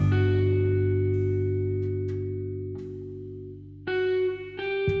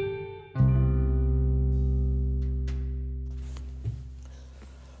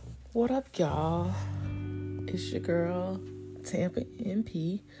What up, y'all? It's your girl, Tampa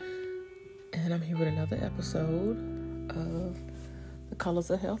MP, and I'm here with another episode of the Colors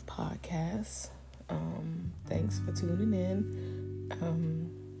of Health podcast. Thanks for tuning in.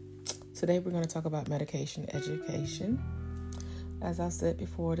 Today we're going to talk about medication education. As I said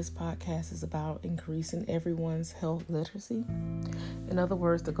before, this podcast is about increasing everyone's health literacy. In other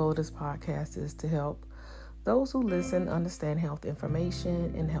words, the goal of this podcast is to help those who listen understand health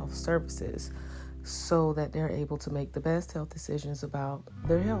information and health services so that they're able to make the best health decisions about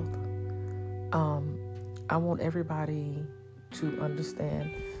their health. I want everybody to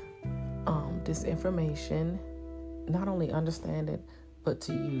understand this information, not only understand it, but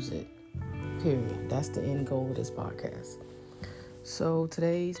to use it, period. That's the end goal of this podcast. So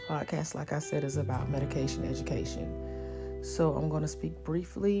today's podcast, like I said, is about medication education. So I'm going to speak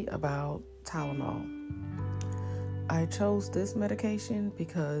briefly about Tylenol. I chose this medication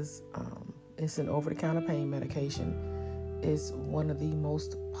because it's an over-the-counter pain medication. It's one of the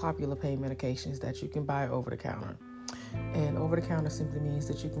most popular pain medications that you can buy over-the-counter. And over-the-counter simply means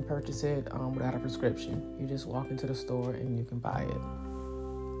that you can purchase it without a prescription. You just walk into the store and you can buy it.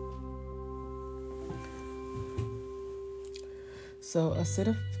 So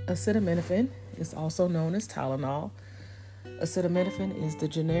acetaminophen is also known as Tylenol. Acetaminophen is the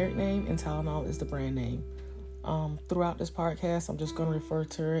generic name and Tylenol is the brand name. Throughout this podcast, I'm just going to refer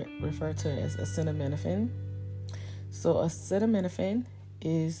to it as acetaminophen. So acetaminophen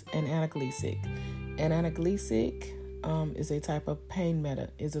is an analgesic. An analgesic is a type of pain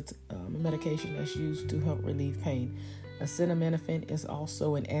medication that's used to help relieve pain. Acetaminophen is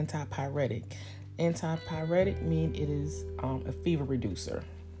also an antipyretic. Antipyretic means it is a fever reducer.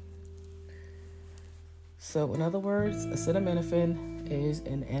 So in other words, acetaminophen is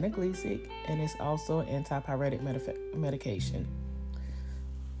an analgesic and it's also an antipyretic medication.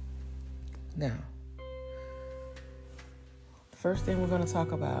 Now, the first thing we're going to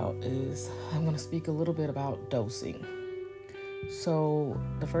talk about is I'm going to speak a little bit about dosing. So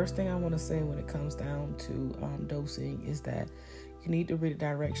the first thing I want to say when it comes down to dosing is that you need to read the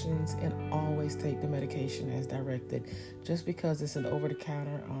directions and always take the medication as directed. Just because it's an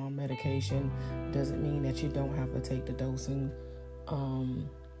over-the-counter medication doesn't mean that you don't have to take the dosing.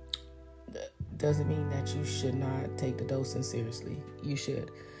 Doesn't mean that you should not take the dosing seriously. You should,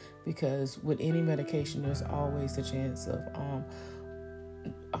 because with any medication, there's always the chance of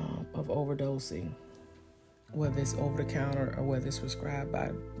overdosing, whether it's over-the-counter or whether it's prescribed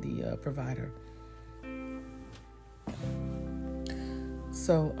by the provider.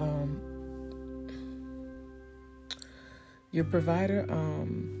 So, your provider,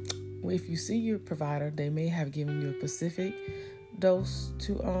 if you see your provider, they may have given you a specific dose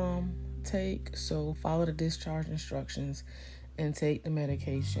to take. So follow the discharge instructions and take the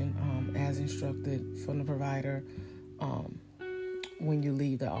medication as instructed from the provider when you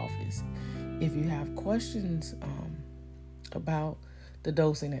leave the office. If you have questions about the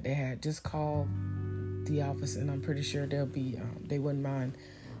dosing that they had, just call the office and I'm pretty sure they wouldn't mind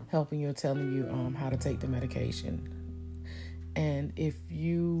helping you or telling you how to take the medication. And if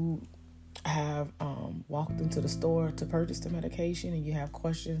you have walked into the store to purchase the medication and you have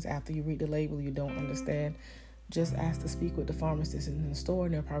questions after you read the label you don't understand, just ask to speak with the pharmacist in the store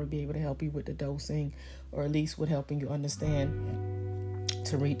and they'll probably be able to help you with the dosing, or at least with helping you understand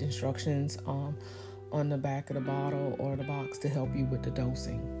to read the instructions on the back of the bottle or the box to help you with the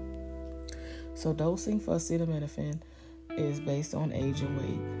dosing. So dosing for acetaminophen is based on age and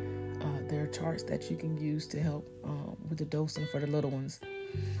weight. There are charts that you can use to help with the dosing for the little ones.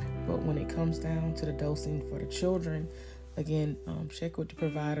 But when it comes down to the dosing for the children, again, check with the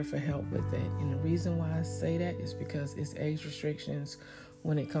provider for help with that. And the reason why I say that is because it's age restrictions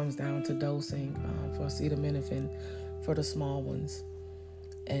when it comes down to dosing for acetaminophen for the small ones.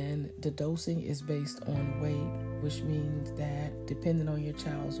 And the dosing is based on weight, which means that depending on your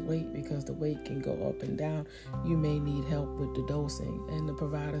child's weight, because the weight can go up and down, you may need help with the dosing. And the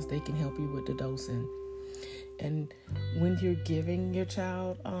providers, they can help you with the dosing. And when you're giving your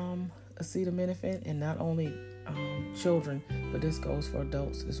child acetaminophen, and not only children, but this goes for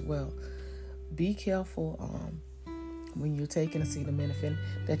adults as well, be careful when you're taking acetaminophen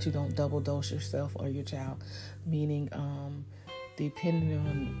that you don't double dose yourself or your child, meaning depending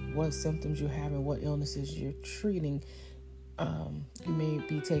on what symptoms you have and what illnesses you're treating, you may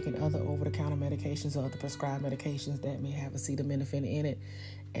be taking other over-the-counter medications or other prescribed medications that may have acetaminophen in it.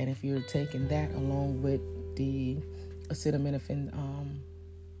 And if you're taking that along with the acetaminophen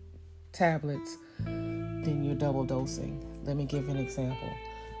tablets, then you're double dosing. Let me give an example.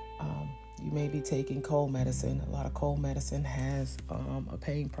 You may be taking cold medicine. A lot of cold medicine has a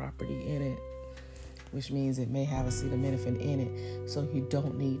pain property in it, which means it may have acetaminophen in it. So you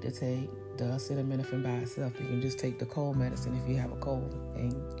don't need to take the acetaminophen by itself. You can just take the cold medicine if you have a cold,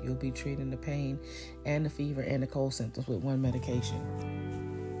 and you'll be treating the pain and the fever and the cold symptoms with one medication.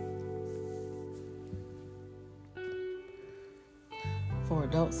 For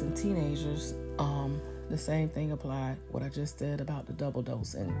adults and teenagers, the same thing applied, what I just said about the double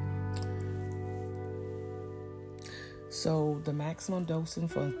dosing. So the maximum dosing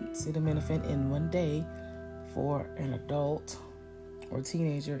for acetaminophen in one day for an adult or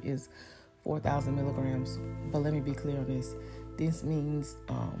teenager is 4,000 milligrams. But let me be clear on this. This means,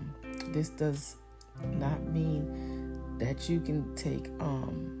 this does not mean that you can take,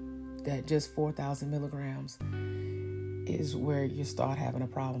 that just 4,000 milligrams is where you start having a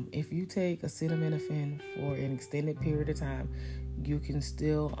problem. If you take acetaminophen for an extended period of time, you can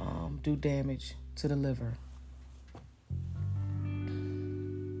still do damage to the liver.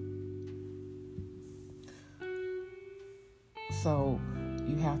 So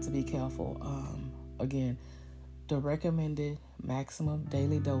you have to be careful. Again, the recommended maximum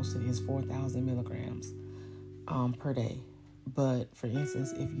daily dosing is 4,000 milligrams per day. But for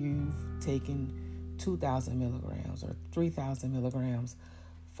instance, if you've taken 2,000 milligrams or 3,000 milligrams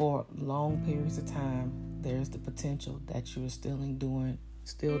for long periods of time, there's the potential that you're still doing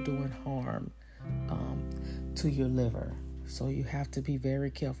harm to your liver. So you have to be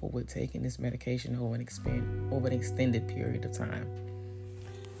very careful with taking this medication over an extended period of time.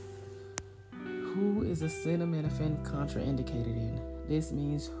 Who is acetaminophen contraindicated in? This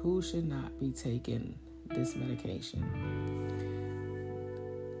means who should not be taking this medication.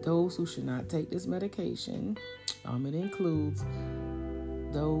 Those who should not take this medication, it includes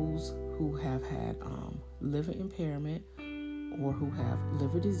those who have had liver impairment, or who have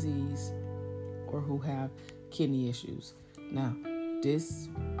liver disease, or who have kidney issues. Now, this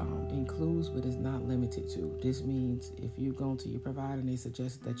includes but is not limited to. This means if you go to your provider and they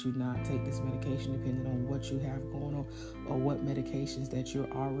suggest that you not take this medication depending on what you have going on or what medications that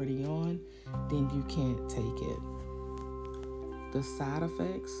you're already on, then you can't take it. The side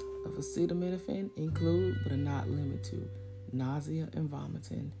effects of acetaminophen include but are not limited to nausea and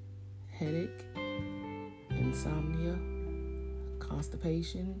vomiting, headache, insomnia,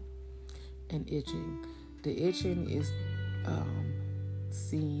 constipation, and itching. The itching is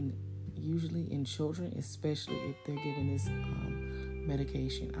seen usually in children, especially if they're given this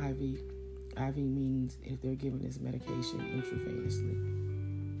medication IV. IV means if they're given this medication intravenously.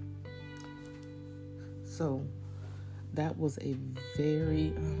 So that was a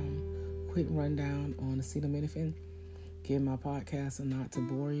very quick rundown on acetaminophen. Again, my podcasts are not to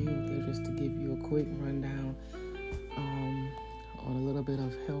bore you. They're just to give you a quick rundown on a little bit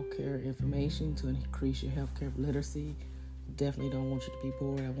of healthcare information to increase your healthcare literacy. Definitely don't want you to be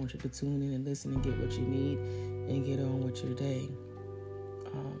bored. I want you to tune in and listen and get what you need and get on with your day.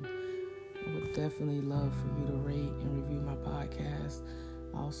 I would definitely love for you to rate and review my podcast.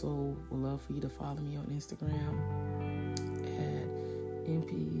 I also would love for you to follow me on Instagram at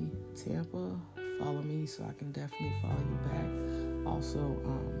MP Tampa. Follow me so I can definitely follow you back. Also,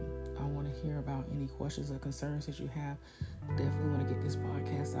 I want to hear about any questions or concerns that you have. Definitely want to get this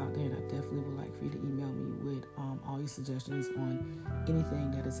podcast out there, and I definitely would like for you to email me with all your suggestions on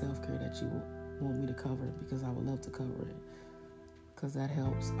anything that is healthcare that you want me to cover, because I would love to cover it, because that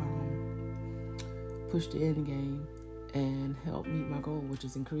helps push the end game and help meet my goal, which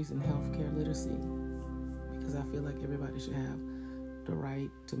is increasing healthcare literacy, because I feel like everybody should have the right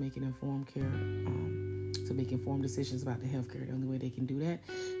to make an informed to make informed decisions about the healthcare. The only way they can do that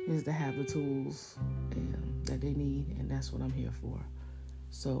is to have the tools that they need, and that's what I'm here for.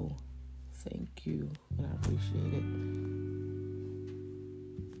 So thank you, and I appreciate it.